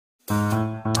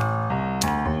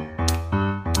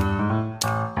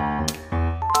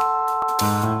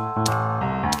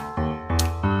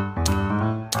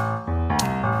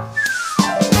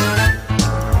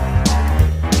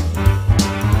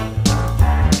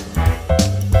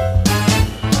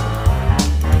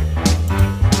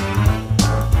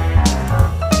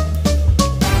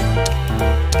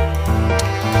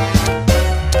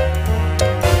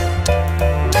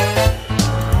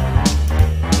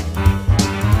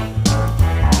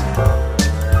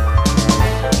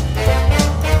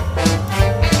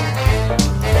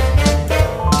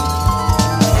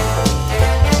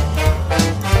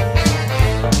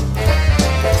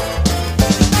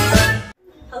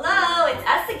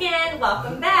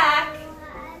welcome back.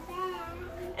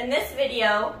 In this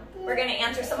video, we're going to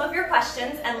answer some of your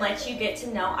questions and let you get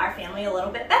to know our family a little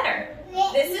bit better.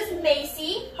 This is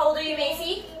Macy. How old are you,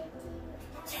 Macy?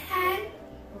 10.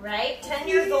 Right, 10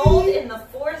 years old in the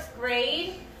 4th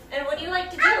grade. And what do you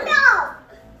like to do?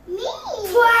 Me.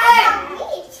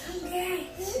 Play.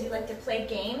 Do you like to play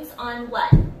games on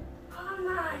what? On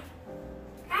my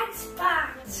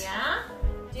Xbox. Yeah?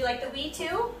 Do you like the Wii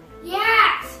too?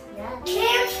 Yes. Yeah.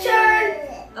 Cam's turn.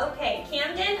 Okay,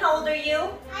 Camden, how old are you?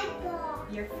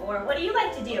 You're 4. What do you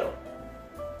like to do?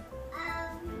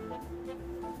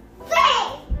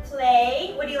 Play.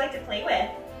 Play. What do you like to play with?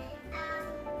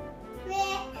 With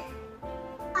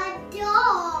a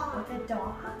dog. With a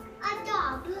dog? A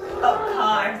dog. Oh,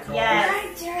 cars,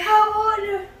 yes. How old are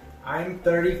you? I'm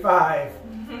 35.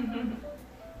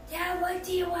 Dad, what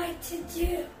do you like to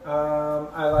do?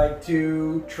 I like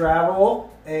to travel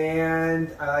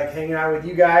and I like hanging out with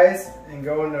you guys and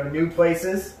going to new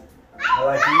places. I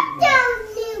like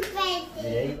New places.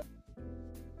 eating.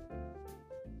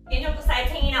 Daniel, besides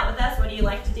hanging out with us, what do you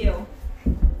like to do?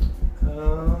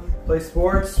 Play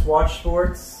sports, watch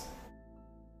sports.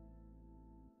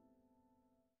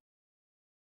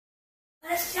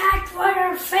 Let's ask what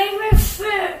our favorite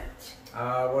food.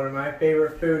 One of my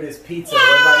favorite food is pizza.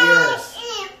 What about yours?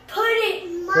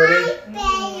 Pudding. Pudding?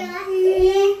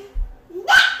 Snackies.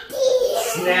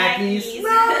 Snackies.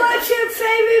 Mom, what's your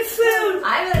favorite food?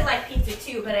 I really like pizza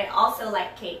too, but I also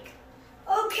like cake.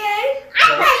 Okay.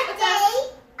 You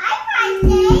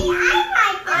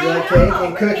like cake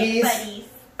and We're cookies buddies.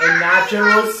 and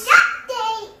nachos?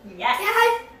 Yes.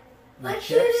 Dad, let's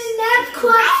do chips. the next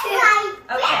question.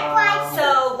 Okay,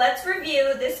 so let's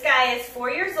review. This guy is 4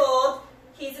 years old.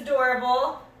 He's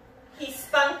adorable. He's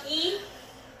spunky.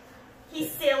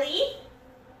 He's silly.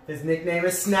 His nickname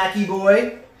is Snacky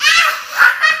Boy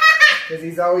because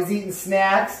he's always eating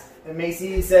snacks. And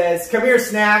Macy says, "Come here,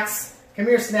 snacks. Come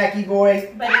here, Snacky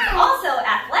Boy." But he's also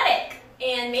athletic.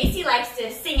 And Macy likes to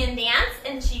sing and dance,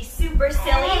 and she's super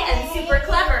silly and super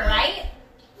clever, right?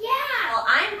 Yeah. Well,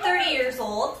 I'm 30 years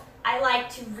old. I like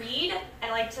to read. I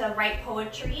like to write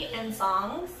poetry and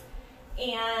songs.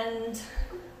 And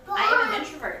I am an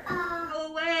introvert. Go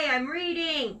away, I'm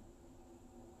reading.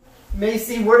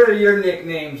 Macy, what are your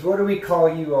nicknames? What do we call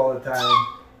you all the time?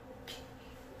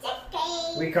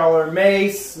 We call her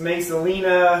Mace,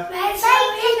 Macelina,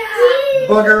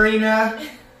 Boogerina.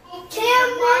 Cam,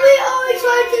 Mommy always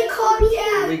likes to call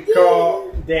Dad. We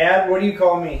call Dad. What do you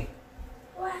call me?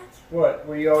 What?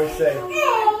 What do you always say?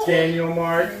 Daniel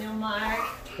Mark. Daniel Mark.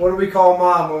 What do we call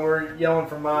Mom when we're yelling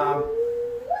for Mom?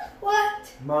 What?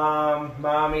 Mom,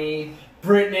 Mommy,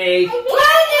 Brittany, Planet.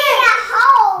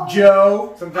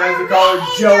 Joe. Sometimes we call her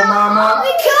Joe Mama.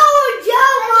 We call her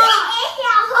Joe Mama.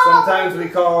 Sometimes we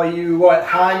call you what?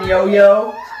 Han Yo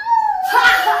Yo.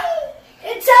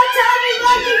 And sometimes we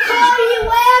like to call you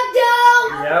Lando.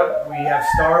 Yep, we have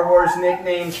Star Wars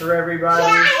nicknames for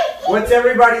everybody. What's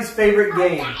everybody's favorite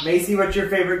game? Macy, what's your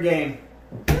favorite game?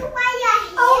 A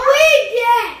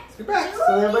weekend. Get back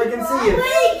so everybody can see you.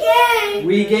 Weekend.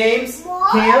 Wii games?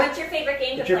 What's Camp? your favorite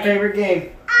game to What's your play? favorite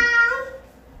game?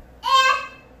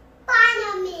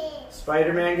 Spider-Man.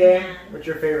 Spider-Man game? What's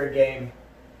your favorite game?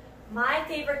 My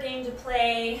favorite game to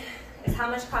play is how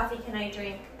much coffee can I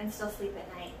drink and still sleep at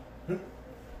night?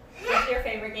 What's your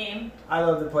favorite game? I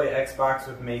love to play Xbox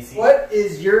with Macy. What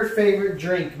is your favorite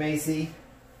drink, Macy?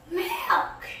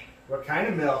 Milk. What kind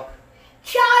of milk?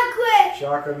 Chocolate.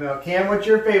 Chocolate milk. Cam, what's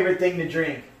your favorite thing to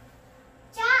drink?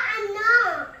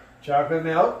 Chocolate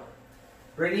milk.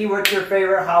 Brittany, what's your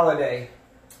favorite holiday?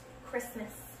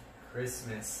 Christmas.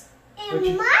 Christmas.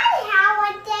 And my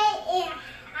holiday is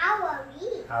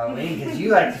Halloween. Halloween, because you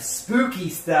like the spooky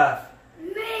stuff.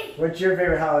 Me. What's your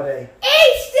favorite holiday?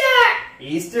 Easter.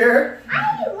 Easter?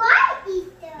 I like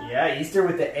Easter. Yeah, Easter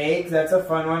with the eggs. That's a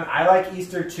fun one. I like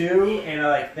Easter too, and I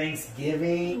like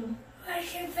Thanksgiving.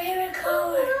 What's your favorite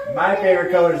color? My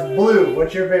favorite color is blue.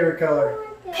 What's your favorite color?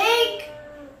 Pink.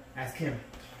 Ask him.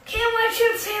 Kim, what's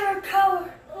your favorite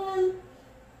color?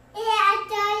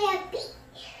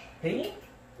 Pink?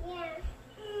 Yeah.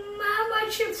 Mom,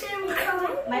 what's your favorite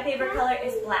color? My favorite color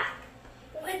is black.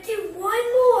 Let's do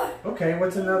one more. Okay,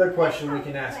 what's another question we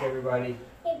can ask everybody?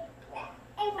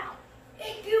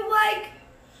 If you like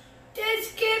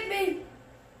Thanksgiving.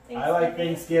 I like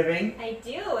Thanksgiving. I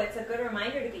do. It's a good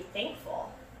reminder to be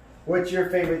thankful. What's your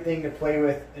favorite thing to play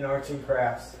with in arts and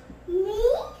crafts? Me?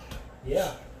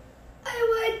 Yeah.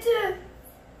 I like to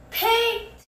paint.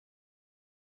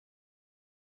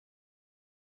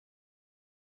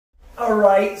 All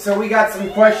right, so we got some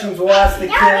questions we'll ask the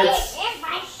kids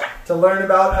to learn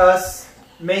about us.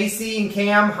 Macy and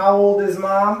Cam, how old is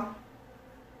Mom?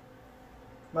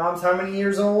 Mom's how many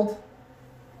years old?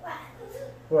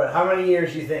 What? How many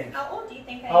years do you think? How old do you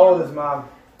think I am? How old is Mom?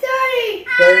 30.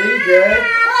 30, good.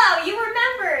 Whoa, you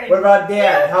remembered. What about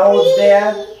Dad? How old's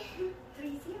Dad?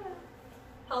 30.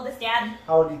 How old is Dad?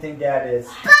 How old do you think Dad is?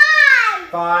 5.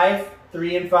 5,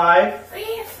 3 and 5.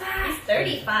 3 and 5. He's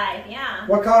 35, yeah.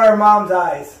 What color are Mom's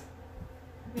eyes?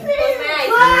 Close my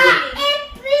eyes.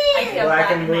 I feel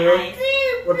Black and in blue. my eyes.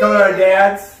 What color are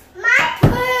Dad's? My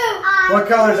blue. What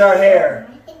color's our hair?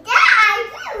 Dad.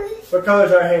 What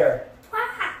color's our hair?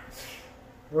 Black.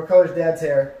 What color's Dad's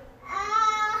hair?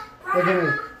 Look at me.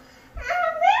 Where my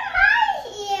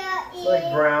hair It's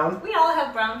like brown. We all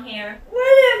have brown hair.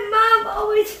 What did Mom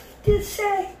always to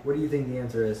say? What do you think the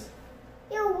answer is?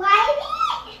 You like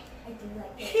it? I do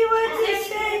like it. She wants to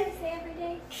say. Every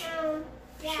day.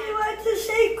 She wants to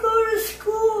say go to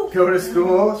school. Go to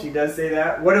school. She does say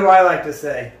that. What do I like to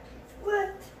say?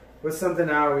 What? What's something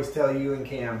I always tell you and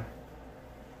Cam?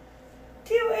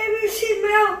 Do ABC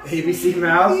Mouse. ABC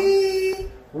Mouse?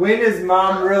 When is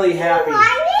Mom really happy?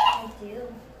 I do.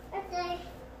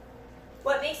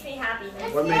 What makes me happy?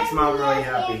 Miss? What makes Mom really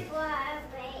happy?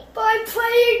 By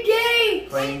playing games.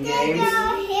 Playing games.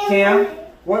 Cam,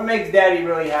 what makes Daddy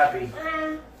really happy?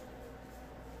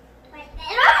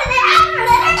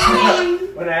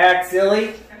 When I act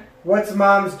silly? What's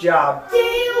Mom's job? Do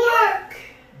you work?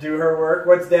 Do her work.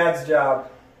 What's Dad's job?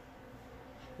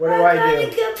 What do I On the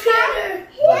do? computer.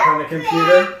 Work on the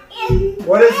computer.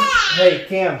 What is? Hey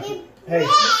Cam. Hey.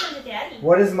 Listen to Daddy.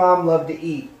 What does Mom love to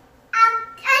eat?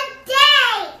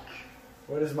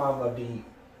 What does Mom love to eat?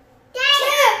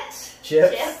 Chips.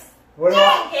 Chips. Chips. What do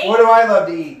I love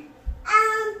to eat?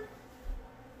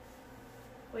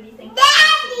 What do you think?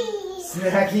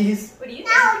 Snackies. What do you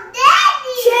think?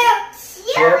 Chips.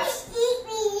 Chips.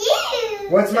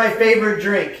 What's my favorite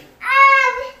drink?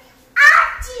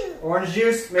 Orange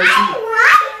juice. Macy.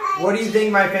 What do you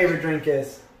think my favorite drink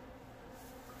is?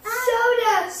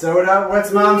 Soda. Soda.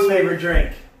 What's Mom's favorite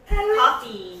drink?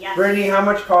 Coffee. Yes. Brittany, how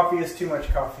much coffee is too much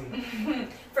coffee?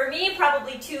 For me,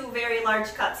 probably 2 very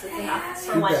large cups is enough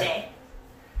for one Okay. day.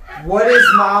 What is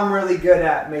Mom really good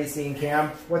at, Macy and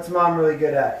Cam? What's Mom really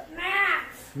good at?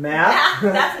 Math. Math?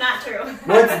 That's not true.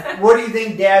 What do you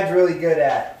think Dad's really good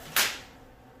at?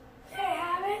 They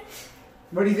have it.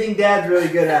 What do you think Dad's really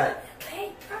good at?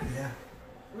 Paper. Yeah.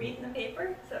 Reading the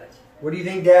paper. So it's What do you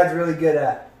think Dad's really good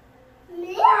at?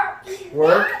 Milk.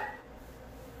 Work?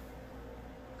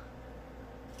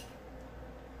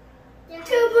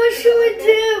 So what should we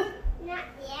do? Not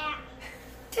yet.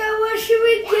 So what should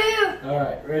we do? All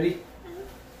right, ready?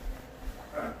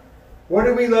 What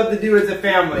do we love to do as a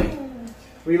family?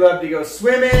 We love to go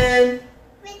swimming.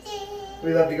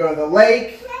 We love to go to the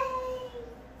lake,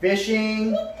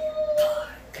 fishing.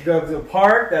 Go to the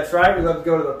park. That's right. We love to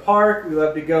go to the park. We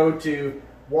love to go to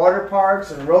water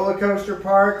parks and roller coaster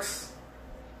parks.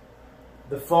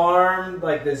 The farm,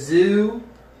 like the zoo.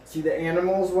 See the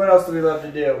animals. What else do we love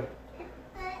to do?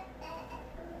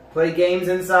 Play games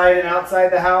inside and outside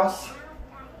the house.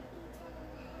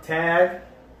 Tag.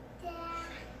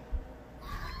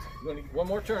 One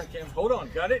more turn, Kim. Hold on.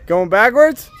 Got it? Going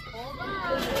backwards?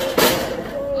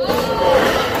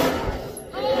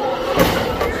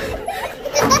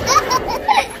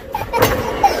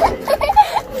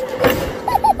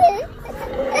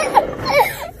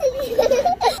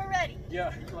 ready.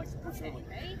 Yeah, he likes to push early.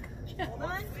 Ready?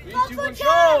 1, 3, 2, 1,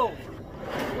 go!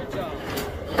 Good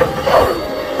job.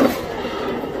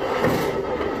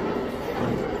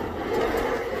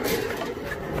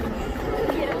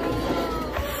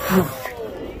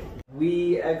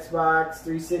 Wii, Xbox,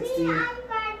 360.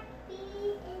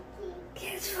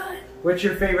 It's fun. What's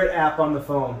your favorite app on the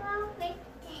phone?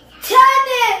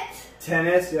 Tennis.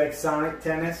 Tennis? You like Sonic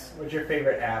Tennis? What's your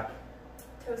favorite app?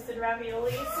 Toasted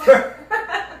raviolis.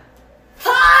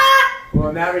 Hot. Well,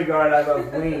 in that regard, I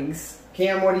love wings.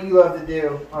 Cam, what do you love to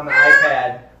do on the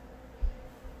iPad?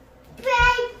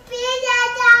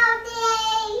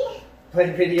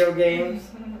 Play video games?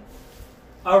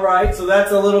 Alright, so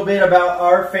that's a little bit about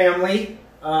our family.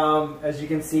 As you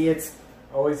can see, it's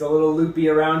always a little loopy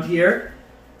around here.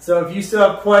 So if you still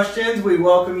have questions, we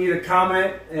welcome you to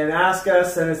comment and ask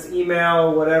us, send us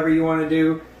email, whatever you want to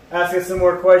do. Ask us some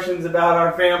more questions about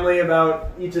our family,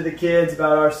 about each of the kids,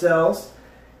 about ourselves.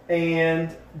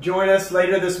 And join us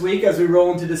later this week as we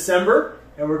roll into December.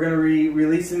 And we're going to be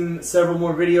releasing several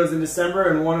more videos in December,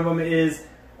 and one of them is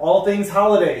all things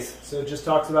holidays. So it just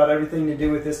talks about everything to do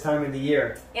with this time of the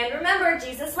year. And remember,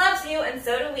 Jesus loves you, and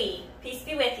so do we. Peace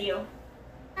be with you.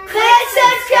 Click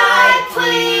subscribe,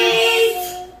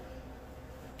 please.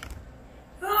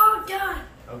 Oh, God.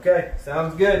 Okay,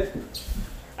 sounds good.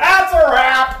 That's a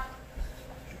wrap.